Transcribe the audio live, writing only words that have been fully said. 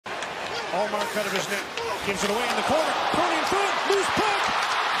Allmark out of his net. Gives it away in the corner. Turning through it. Loose puck.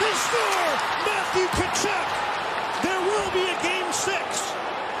 They score! Matthew Tkachuk. There will be a Game 6.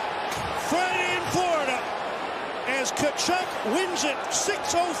 Friday in Florida. As Tkachuk wins it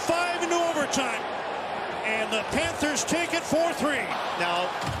 6:05 into overtime. And the Panthers take it 4-3. Now,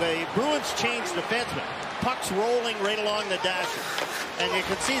 the Bruins changed defenseman. Puck's rolling right along the dashes. And you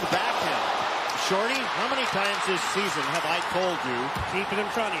can see the backhand. Shorty, how many times this season have I told you, keep it in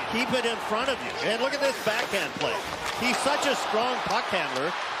front of you. Keep it in front of you. And look at this backhand play. He's such a strong puck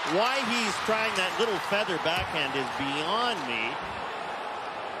handler. Why he's trying that little feather backhand is beyond me.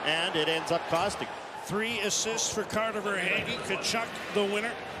 And it ends up costing. 3 assists for Carter Verhaeghe. Tkachuk, the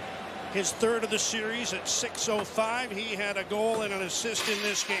winner. His third of the series at 6:05. He had a goal and an assist in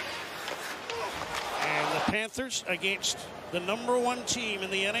this game. And the Panthers, against the #1 team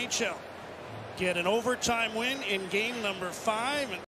in the NHL, get an overtime win in game number 5.